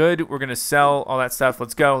looking good. We're gonna sell all that stuff.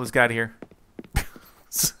 Let's go. Let's get out of here.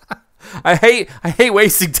 I hate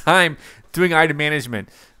wasting time doing item management.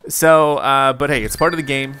 So, but hey, it's part of the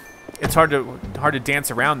game. It's hard to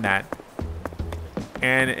dance around that.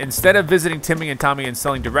 And instead of visiting Timmy and Tommy and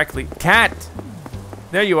selling directly, Cat,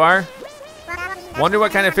 there you are. Wonder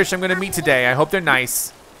what kind of fish I'm gonna meet today. I hope they're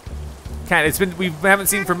nice. Cat, we haven't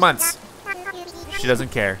seen for months. She doesn't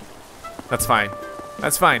care. That's fine.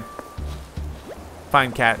 That's fine.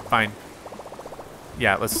 Fine, Cat. Fine.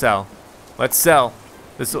 Yeah, let's sell. Let's sell.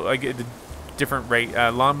 This will get a different rate.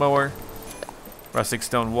 Lawnmower, rustic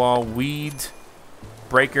stone wall, weed,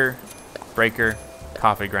 breaker,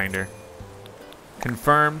 coffee grinder.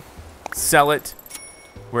 Confirm, sell it.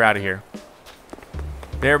 We're out of here.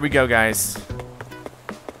 There we go, guys.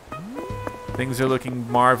 Things are looking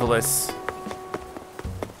marvelous.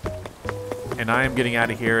 And I am getting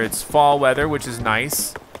out of here. It's fall weather, which is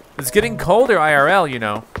nice. It's getting colder IRL, you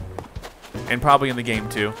know. And probably in the game,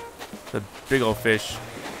 too. The big old fish.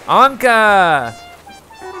 Anka!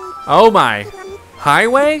 Oh, my.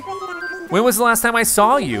 Highway? When was the last time I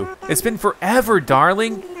saw you? It's been forever,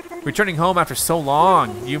 darling. Returning home after so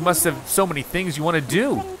long. You must have so many things you want to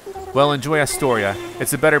do. Well, enjoy Astoria.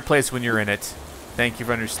 It's a better place when you're in it. Thank you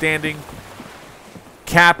for understanding.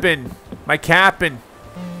 Kapp'n. My Kapp'n.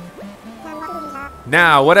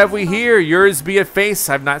 Now, what have we here? Yours be a face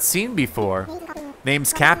I've not seen before.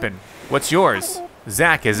 Name's Kapp'n. What's yours?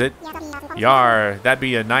 Zack, is it? Yar, that'd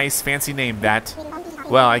be a nice fancy name, that.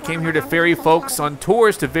 Well, I came here to ferry folks on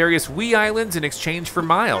tours to various wee islands in exchange for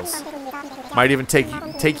miles. Might even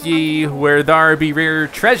take ye where thar be rare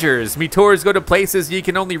treasures. Me tours go to places ye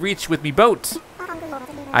can only reach with me boat.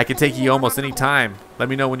 I can take ye almost any time. Let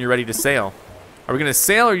me know when you're ready to sail. Are we gonna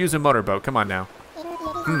sail or use a motorboat? Come on now.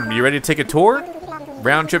 You ready to take a tour?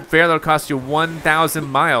 Round trip fare that'll cost you 1,000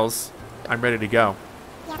 miles. I'm ready to go.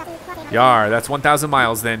 Yar, that's 1,000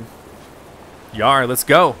 miles then. Yar, let's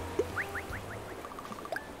go.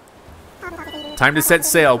 Time to set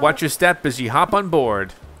sail. Watch your step as ye hop on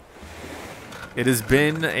board. It has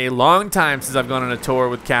been a long time since I've gone on a tour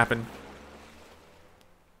with Kapp'n.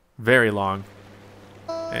 Very long.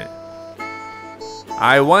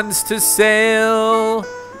 I wants to sail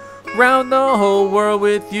round the whole world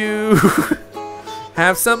with you.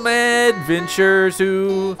 Have some adventures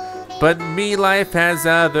too, but me life has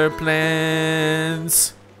other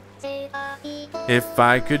plans. If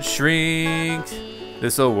I could shrink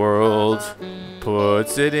this old world,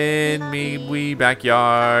 puts it in me wee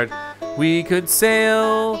backyard, we could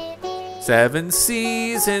sail 7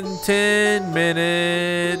 seas in 10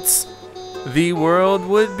 minutes. The world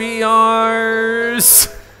would be ours.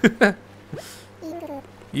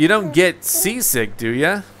 You don't get seasick, do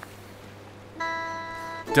ya?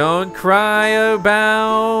 Don't cry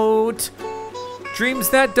about dreams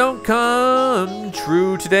that don't come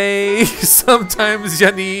true today. Sometimes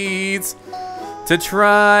you need to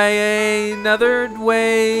try another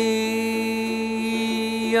way.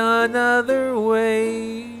 Another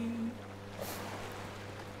way.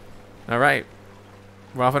 All right.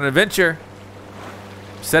 We're off on an adventure.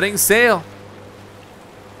 Setting sail.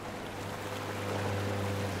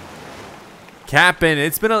 Kapp'n,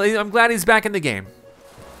 it's been I'm glad he's back in the game.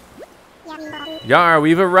 Yar,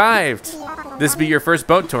 we've arrived. This be your first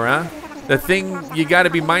boat tour, huh? The thing you gotta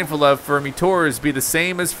be mindful of for me tours be the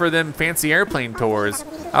same as for them fancy airplane tours.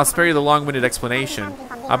 I'll spare you the long-winded explanation.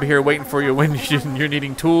 I'll be here waiting for you when you're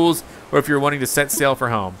needing tools or if you're wanting to set sail for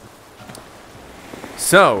home.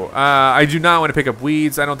 So, I do not want to pick up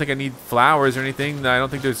weeds. I don't think I need flowers or anything. I don't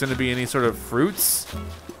think there's going to be any sort of fruits.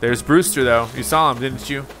 There's Brewster, though. You saw him, didn't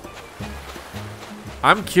you?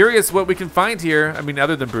 I'm curious what we can find here. I mean,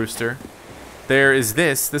 other than Brewster. There is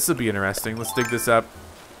this. This will be interesting. Let's dig this up.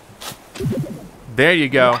 There you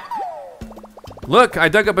go. Look, I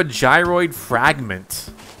dug up a gyroid fragment.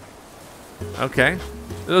 Okay.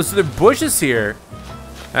 Those are the bushes here.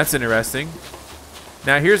 That's interesting.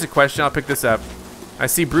 Now, here's a question. I'll pick this up. I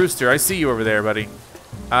see Brewster. I see you over there, buddy.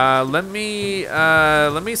 Let me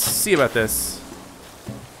see about this.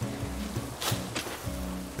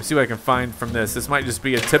 Let's see what I can find from this. This might just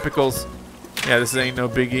be a typical. Yeah, this ain't no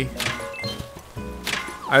biggie.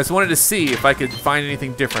 I just wanted to see if I could find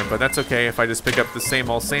anything different, but that's okay if I just pick up the same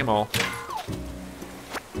old, same old.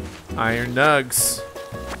 Iron nugs.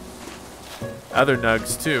 Other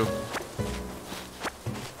nugs too.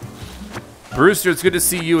 Brewster, it's good to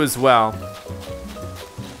see you as well.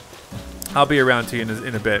 I'll be around to you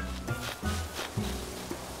in a bit.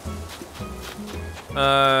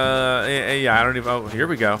 Yeah, I don't even. Oh, here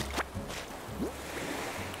we go.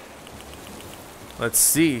 Let's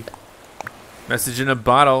see. Message in a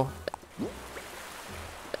bottle.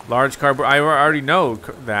 Large cardboard. I already know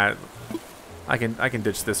that. I can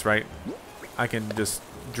ditch this, right? I can just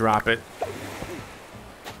drop it.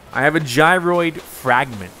 I have a gyroid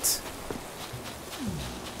fragment.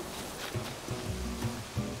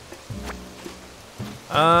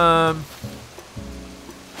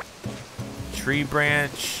 Tree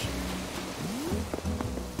branch.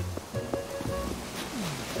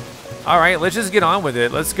 All right, let's just get on with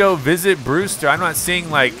it. Let's go visit Brewster. I'm not seeing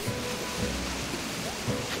like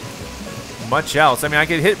much else. I mean, I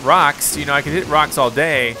could hit rocks. You know, I could hit rocks all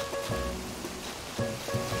day.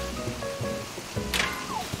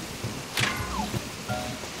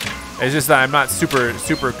 It's just that I'm not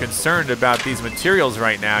super concerned about these materials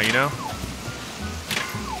right now, you know?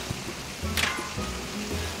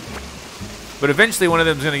 But eventually one of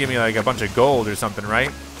them is going to give me like a bunch of gold or something,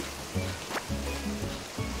 right?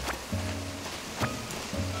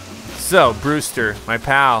 So, Brewster, my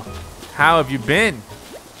pal, how have you been?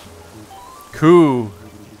 Cool.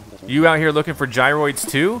 You out here looking for gyroids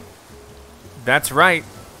too? That's right.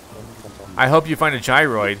 I hope you find a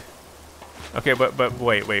gyroid. Okay, but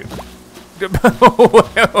wait.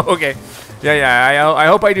 Okay. Yeah, I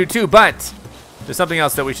hope I do too, but there's something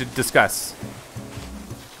else that we should discuss.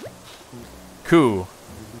 Cool.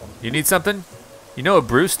 You need something? You know a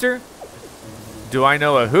Brewster? Do I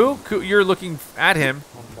know a who? Cool. You're looking at him.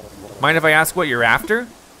 Mind if I ask what you're after?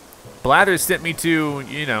 Blathers sent me to,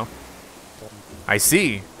 you know. I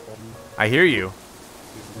see. I hear you.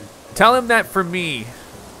 Tell him that for me.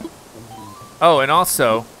 Oh, and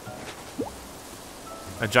also,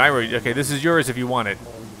 a gyroid. Okay, this is yours if you want it.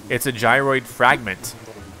 It's a gyroid fragment.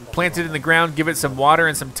 Plant it in the ground, give it some water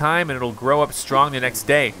and some time, and it'll grow up strong the next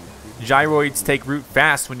day. Gyroids take root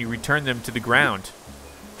fast when you return them to the ground.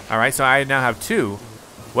 All right, so I now have 2.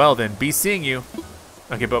 Well then, be seeing you.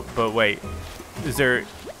 Okay, but wait. Is there...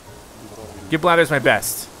 Give Blathers my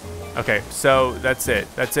best. Okay, so that's it.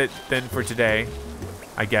 That's it then for today,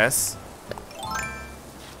 I guess.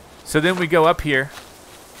 So then we go up here.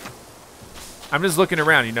 I'm just looking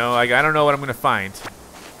around, you know. Like, I don't know what I'm going to find.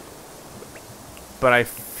 But I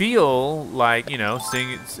feel like, you know,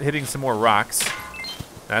 hitting some more rocks.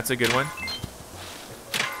 That's a good one.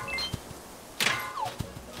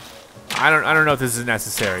 I don't know if this is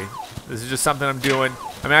necessary. This is just something I'm doing.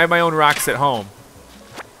 I mean, I have my own rocks at home.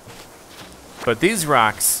 But these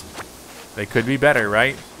rocks, they could be better,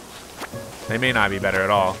 right? They may not be better at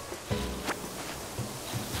all.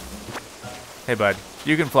 Hey, bud.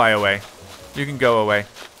 You can fly away. You can go away.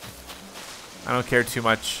 I don't care too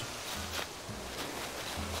much.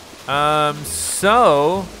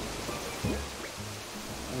 So...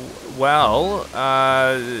 Well,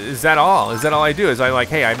 is that all? Is that all I do? Is I like,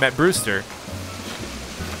 hey, I met Brewster.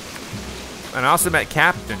 And I also met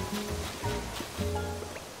Kapp'n.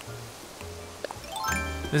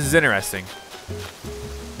 This is interesting.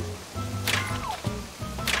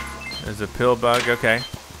 There's a pill bug, okay.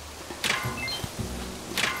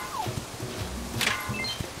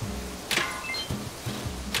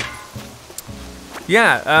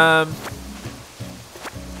 Yeah,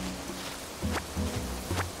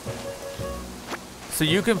 so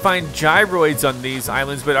you can find gyroids on these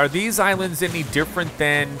islands, but are these islands any different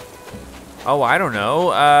than, oh, I don't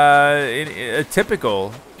know, a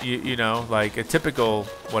typical, you know, like a typical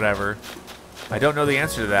whatever. I don't know the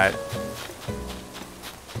answer to that.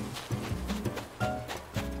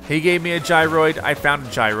 He gave me a gyroid. I found a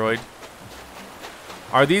gyroid.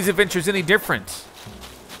 Are these adventures any different?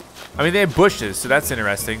 I mean, they have bushes, so that's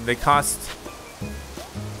interesting. They cost...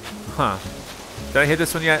 Huh. Did I hit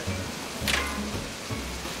this one yet?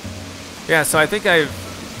 Yeah, so I think I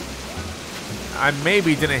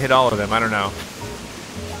maybe didn't hit all of them. I don't know.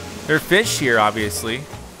 There are fish here, obviously.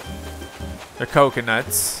 They're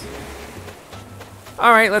coconuts.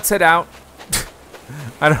 All right, let's head out.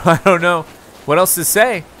 I don't know what else to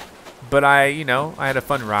say. But you know, I had a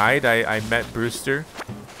fun ride. I met Brewster.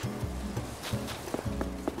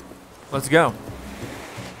 Let's go.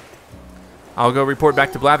 I'll go report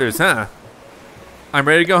back to Blathers, huh? I'm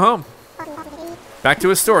ready to go home. Back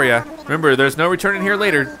to Astoria. Remember, there's no returning here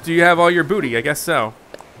later. Do you have all your booty? I guess so.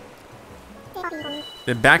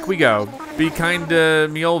 Then back we go. Be kind to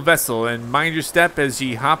me old vessel and mind your step as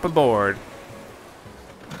ye hop aboard.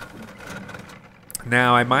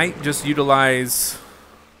 Now, I might just utilize...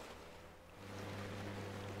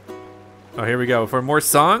 Oh, here we go. For more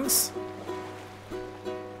songs?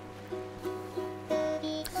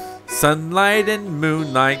 Sunlight and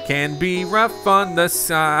moonlight can be rough on the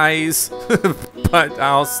skies, but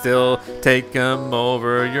I'll still take 'em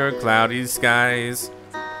over your cloudy skies.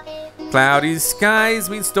 Cloudy skies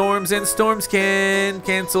mean storms, and storms can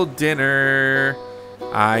cancel dinner.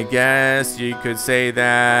 I guess you could say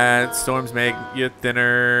that storms make you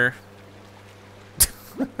thinner.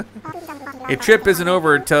 A trip isn't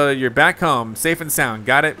over till you're back home, safe and sound.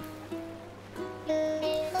 Got it?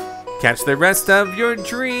 Catch the rest of your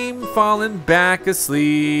dream, falling back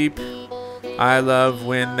asleep. I love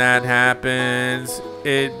when that happens.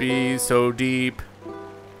 It be so deep.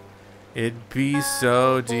 It be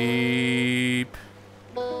so deep.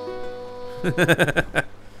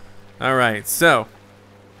 All right, so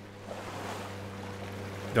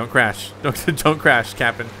Don't crash. Don't crash,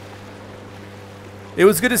 Kapp'n. It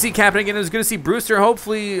was good to see Kapp'n again. It was good to see Brewster.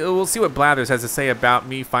 Hopefully, we'll see what Blathers has to say about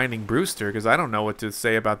me finding Brewster, because I don't know what to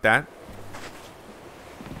say about that.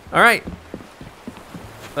 All right.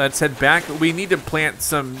 Let's head back. We need to plant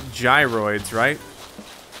some gyroids, right?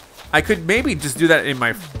 I could maybe just do that in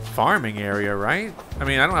my farming area, right? I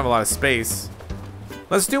mean, I don't have a lot of space.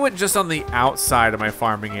 Let's do it just on the outside of my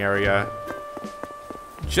farming area,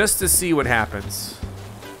 just to see what happens.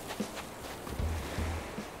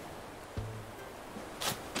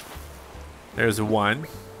 There's a 1.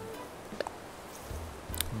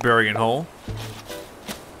 Burying hole.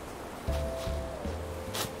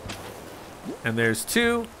 And there's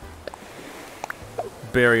 2.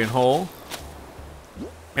 Burying hole.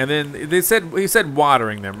 And then he said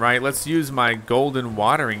watering them, right? Let's use my golden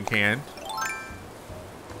watering can.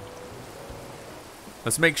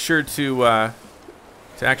 Let's make sure to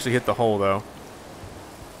actually hit the hole, though.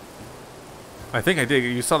 I think I did.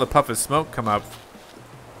 You saw the puff of smoke come up.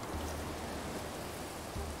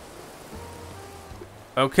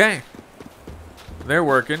 Okay. They're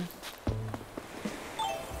working.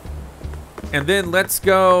 And then let's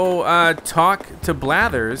go talk to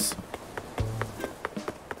Blathers.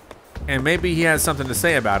 And maybe he has something to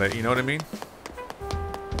say about it, you know what I mean?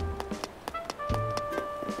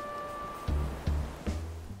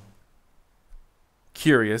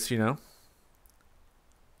 Curious, you know?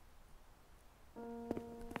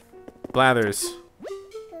 Blathers.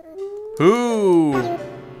 Who?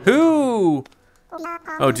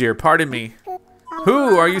 Oh dear, pardon me.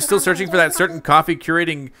 Who? Are you still searching for that certain coffee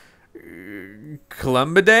curating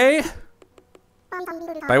Columbidae?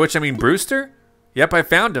 By which I mean Brewster? Yep, I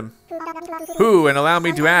found him. Who? And allow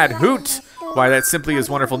me to add, hoot! Why, that simply is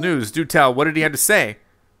wonderful news. Do tell, what did he have to say?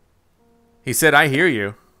 He said, I hear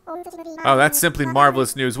you. Oh, that's simply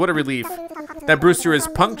marvelous news. What a relief. That Brewster is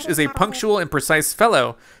a punctual and precise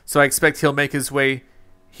fellow, so I expect he'll make his way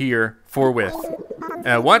here forthwith.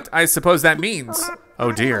 What? I suppose that means.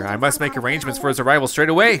 Oh dear, I must make arrangements for his arrival straight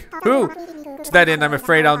away. Who? To that end, I'm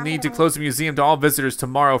afraid I'll need to close the museum to all visitors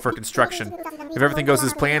tomorrow for construction. If everything goes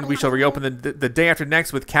as planned, we shall reopen the day after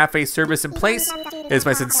next with cafe service in place. It is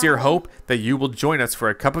my sincere hope that you will join us for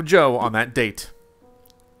a cup of joe on that date.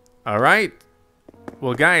 All right.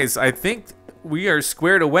 Well, guys, I think we are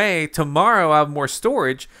squared away. Tomorrow I'll have more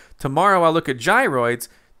storage. Tomorrow I'll look at gyroids.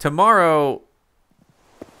 Tomorrow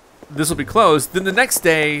this will be closed. Then the next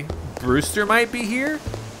day, Brewster might be here.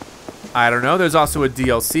 I don't know. There's also a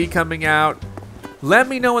DLC coming out. Let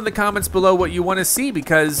me know in the comments below what you want to see,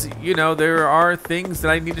 because, you know, there are things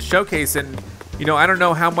that I need to showcase. And, you know, I don't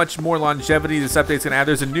know how much more longevity this update's going to add.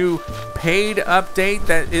 There's a new paid update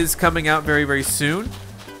that is coming out very, very soon.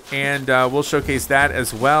 And we'll showcase that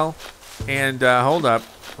as well. And hold up.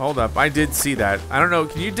 I did see that. I don't know.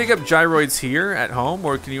 Can you dig up gyroids here at home,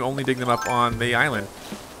 or can you only dig them up on the island?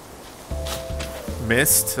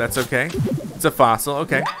 Missed. That's okay. It's a fossil.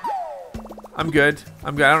 Okay. I'm good.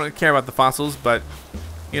 I don't care about the fossils, but,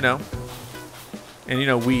 you know. And, you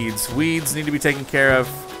know, weeds. Weeds need to be taken care of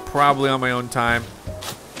probably on my own time.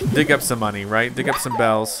 Dig up some money, right? Dig up some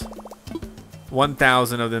bells.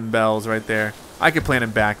 1,000 of them bells right there. I could plant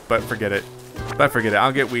them back, but forget it.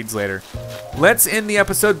 I'll get weeds later. Let's end the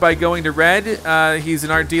episode by going to Red. He's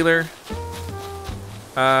an art dealer.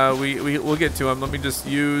 We'll get to him. Let me just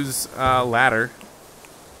use ladder.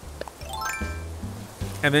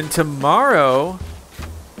 And then tomorrow,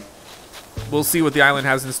 we'll see what the island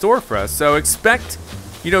has in store for us. So expect,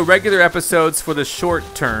 you know, regular episodes for the short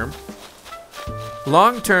term.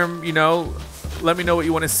 Long term, you know, let me know what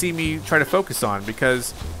you want to see me try to focus on,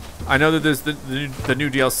 because I know that there's the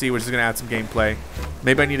new DLC, which is going to add some gameplay.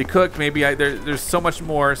 Maybe I need to cook. Maybe there's so much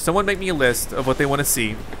more. Someone make me a list of what they want to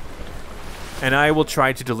see, and I will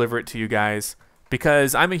try to deliver it to you guys,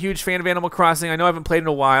 because I'm a huge fan of Animal Crossing. I know I haven't played in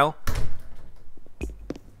a while,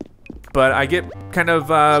 but I get kind of,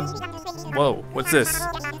 whoa, what's this?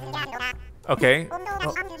 Okay.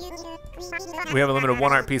 Well, we have a limit of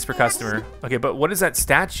 1 art piece per customer. Okay, but what is that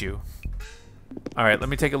statue? All right, let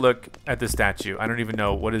me take a look at the statue. I don't even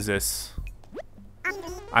know. What is this?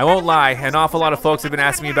 I won't lie, an awful lot of folks have been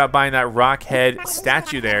asking me about buying that rock head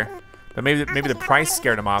statue there, but maybe the price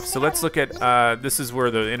scared them off. So let's look at, this is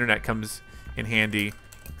where the internet comes in handy.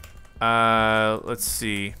 Let's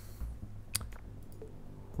see.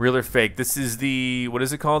 Real or fake? This is the, what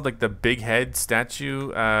is it called? Like the big head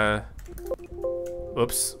statue?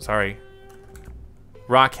 Oops, sorry.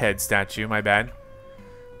 Rock head statue, my bad.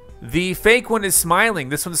 The fake one is smiling.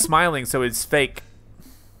 This one's smiling, so it's fake.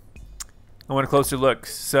 I want a closer look.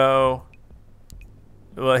 So,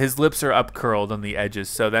 well, his lips are up curled on the edges,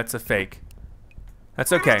 so that's a fake.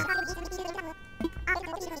 That's okay.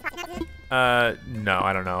 No,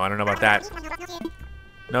 I don't know. I don't know about that.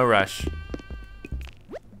 No rush.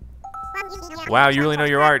 Wow, you really know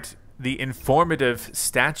your art. The informative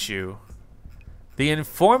statue. The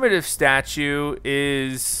informative statue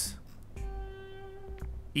is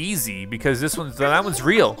easy because that one's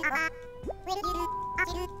real.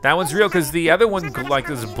 That one's real because the other one like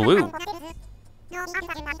is blue.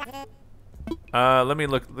 Let me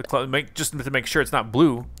look just to make sure it's not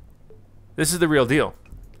blue. This is the real deal.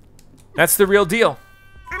 That's the real deal.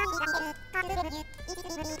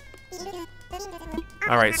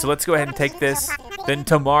 All right, so let's go ahead and take this. Then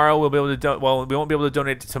tomorrow we'll be able to well, we won't be able to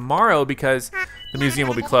donate it tomorrow because the museum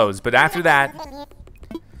will be closed. But after that,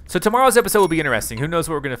 so tomorrow's episode will be interesting. Who knows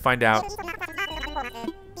what we're gonna find out?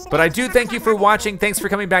 But I do thank you for watching. Thanks for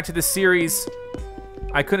coming back to the series.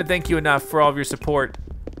 I couldn't thank you enough for all of your support.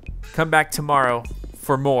 Come back tomorrow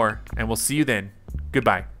for more, and we'll see you then.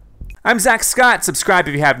 Goodbye. I'm Zack Scott. Subscribe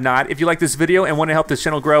if you have not. If you like this video and want to help this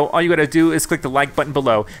channel grow, all you gotta do is click the like button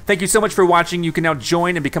below. Thank you so much for watching. You can now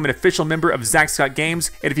join and become an official member of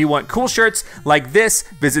ZackScottGames. And if you want cool shirts like this,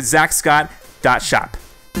 visit ZackScott.shop.